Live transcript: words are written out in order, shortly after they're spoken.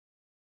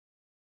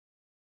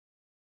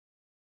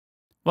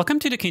Welcome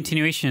to the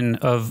continuation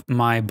of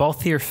my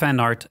Balthier fan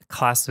art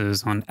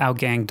classes on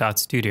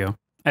outgang.studio.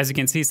 As you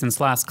can see,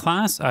 since last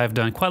class, I've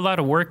done quite a lot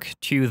of work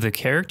to the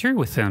character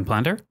within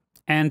Blender.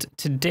 And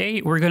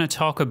today we're going to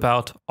talk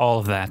about all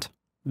of that.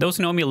 Those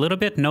who know me a little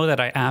bit know that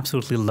I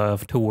absolutely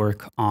love to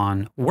work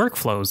on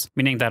workflows,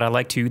 meaning that I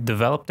like to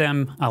develop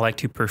them, I like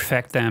to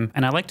perfect them,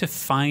 and I like to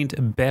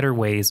find better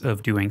ways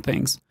of doing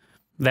things.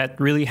 That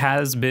really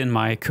has been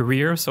my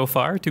career so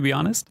far, to be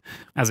honest,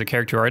 as a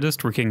character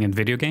artist working in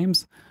video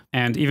games.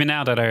 And even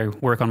now that I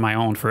work on my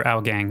own for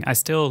Outgang, I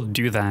still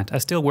do that. I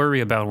still worry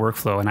about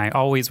workflow, and I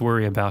always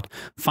worry about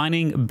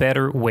finding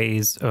better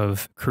ways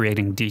of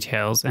creating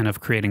details and of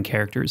creating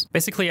characters.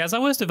 Basically, as I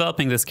was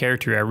developing this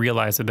character, I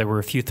realized that there were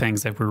a few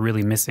things that were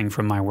really missing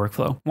from my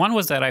workflow. One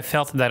was that I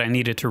felt that I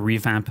needed to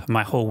revamp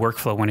my whole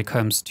workflow when it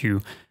comes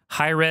to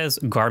high-res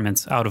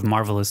garments out of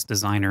Marvelous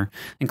Designer,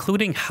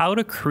 including how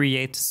to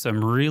create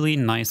some really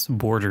nice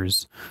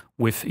borders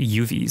with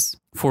UVs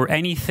for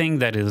anything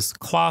that is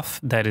cloth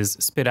that is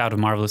spit out of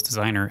Marvelous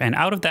Designer. And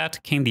out of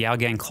that came the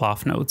Outgang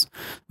cloth nodes,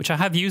 which I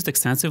have used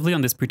extensively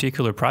on this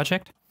particular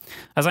project.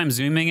 As I'm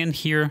zooming in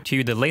here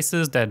to the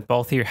laces that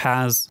Balthier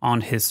has on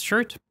his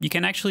shirt, you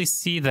can actually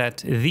see that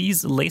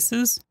these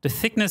laces, the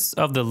thickness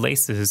of the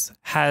laces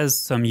has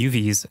some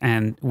UVs,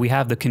 and we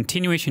have the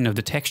continuation of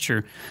the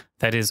texture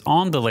that is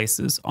on the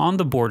laces, on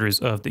the borders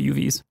of the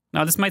UVs.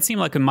 Now, this might seem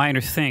like a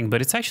minor thing,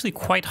 but it's actually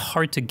quite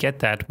hard to get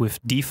that with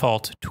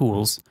default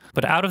tools.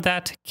 But out of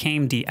that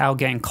came the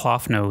Outgang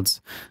cloth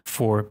nodes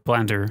for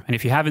Blender. And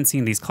if you haven't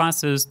seen these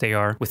classes, they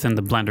are within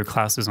the Blender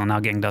classes on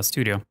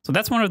outgang.studio. So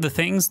that's one of the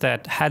things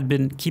that had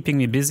been keeping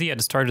me busy at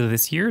the start of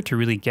this year to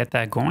really get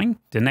that going.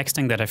 The next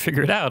thing that I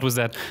figured out was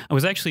that I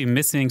was actually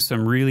missing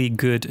some really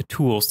good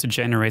tools to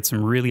generate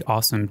some really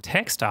awesome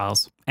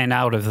textiles. And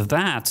out of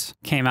that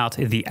came out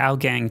the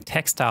Outgang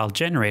textile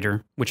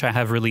generator, which I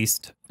have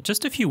released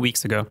just a few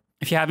weeks ago.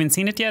 If you haven't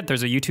seen it yet,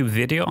 there's a YouTube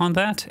video on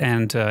that,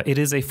 and it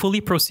is a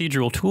fully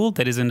procedural tool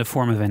that is in the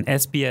form of an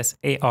SBS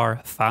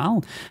AR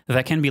file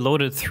that can be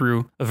loaded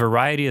through a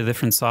variety of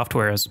different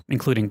softwares,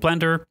 including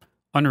Blender,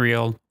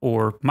 Unreal,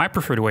 or my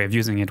preferred way of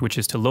using it, which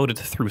is to load it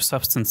through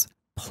Substance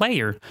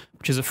Player,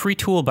 which is a free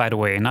tool, by the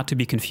way, not to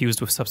be confused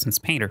with Substance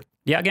Painter.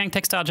 The Outgang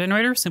textile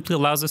generator simply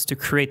allows us to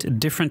create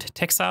different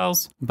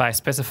textiles by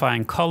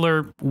specifying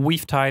color,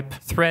 weave type,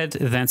 thread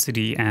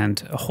density,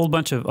 and a whole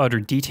bunch of other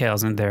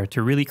details in there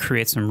to really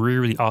create some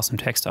really awesome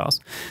textiles.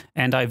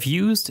 And I've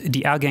used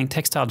the Outgang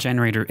textile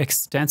generator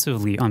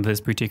extensively on this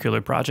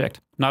particular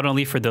project, not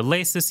only for the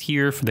laces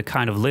here, for the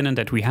kind of linen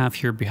that we have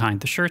here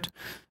behind the shirt,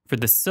 for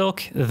the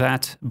silk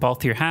that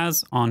Balthier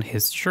has on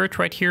his shirt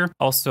right here,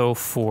 also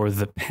for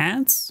the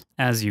pants,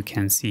 as you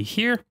can see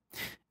here.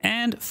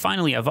 And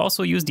finally, I've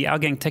also used the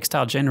Outgang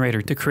textile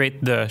generator to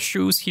create the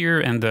shoes here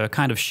and the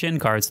kind of shin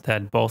guards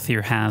that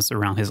Balthier has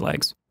around his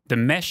legs. The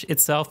mesh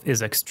itself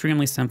is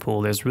extremely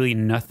simple. There's really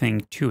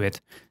nothing to it.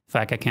 In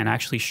fact, I can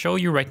actually show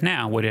you right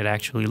now what it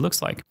actually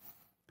looks like.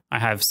 I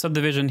have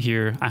subdivision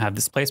here, I have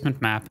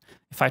displacement map.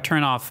 If I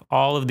turn off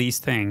all of these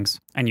things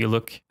and you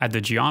look at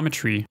the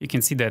geometry, you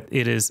can see that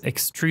it is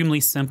extremely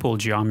simple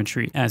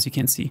geometry, as you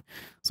can see.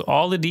 So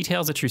all the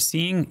details that you're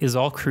seeing is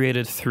all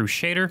created through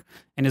shader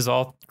and is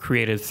all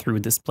created through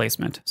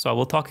displacement. So I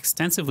will talk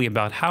extensively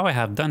about how I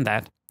have done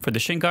that for the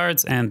shin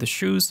guards and the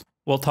shoes.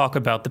 We'll talk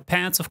about the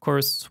pants, of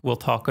course. We'll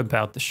talk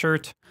about the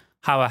shirt,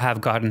 how I have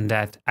gotten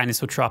that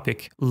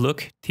anisotropic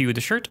look to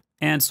the shirt,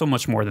 and so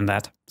much more than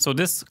that. So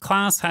this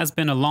class has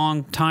been a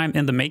long time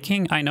in the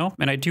making, I know,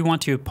 and I do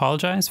want to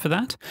apologize for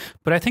that,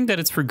 but I think that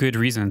it's for good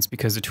reasons,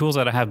 because the tools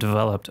that I have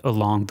developed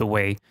along the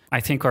way, I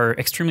think are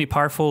extremely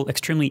powerful,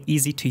 extremely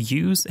easy to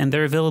use, and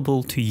they're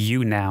available to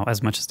you now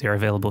as much as they're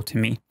available to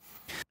me.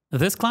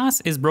 This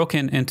class is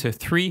broken into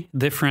 3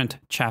 different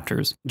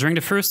chapters. During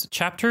the first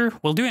chapter,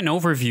 we'll do an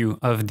overview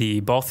of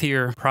the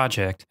Balthier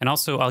project, and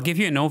also I'll give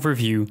you an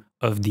overview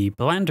of the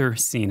Blender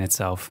scene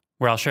itself,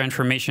 where I'll share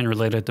information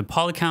related to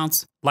poly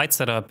counts, light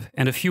setup,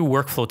 and a few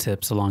workflow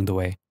tips along the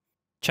way.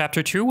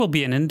 Chapter 2 will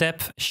be an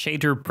in-depth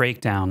shader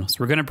breakdown. So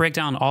we're going to break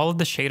down all of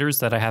the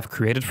shaders that I have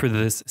created for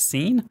this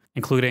scene,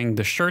 including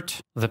the shirt,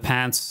 the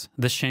pants,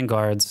 the shin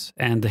guards,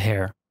 and the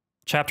hair.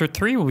 Chapter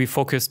 3 will be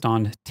focused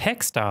on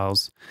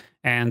textiles,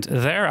 and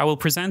there I will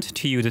present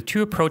to you the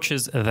 2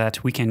 approaches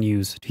that we can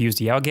use to use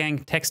the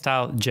Outgang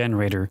textile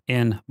generator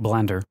in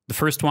Blender. The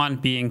first one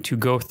being to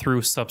go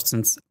through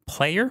Substance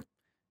Player,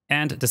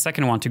 and the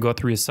second one to go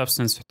through the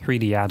Substance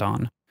 3D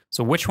add-on.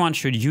 So which one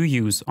should you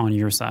use on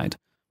your side?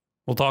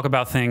 We'll talk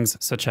about things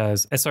such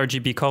as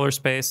sRGB color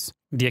space,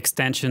 the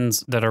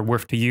extensions that are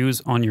worth to use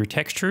on your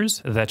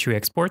textures that you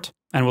export,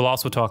 and we'll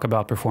also talk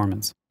about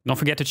performance. Don't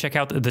forget to check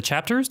out the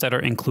chapters that are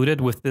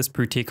included with this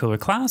particular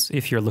class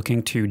if you're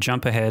looking to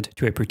jump ahead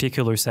to a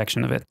particular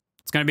section of it.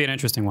 It's going to be an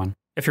interesting one.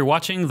 If you're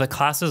watching the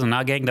classes on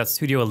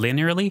Outgang.studio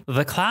linearly,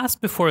 the class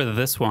before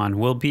this one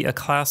will be a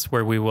class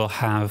where we will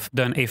have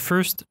done a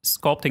first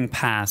sculpting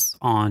pass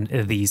on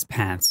these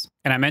pants.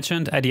 And I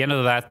mentioned at the end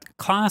of that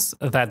class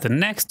that the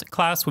next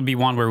class would be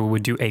one where we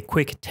would do a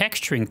quick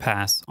texturing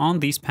pass on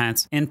these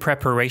pants in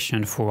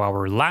preparation for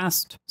our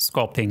last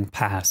sculpting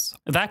pass.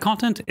 That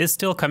content is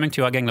still coming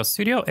to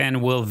Outgang.studio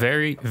and will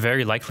very,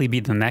 very likely be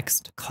the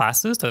next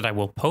classes that I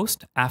will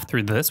post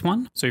after this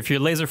one. So if you're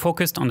laser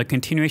focused on the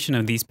continuation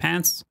of these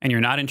pants and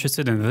you're not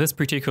interested in this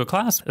particular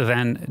class,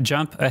 then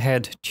jump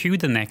ahead to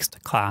the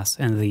next class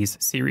in these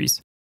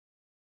series.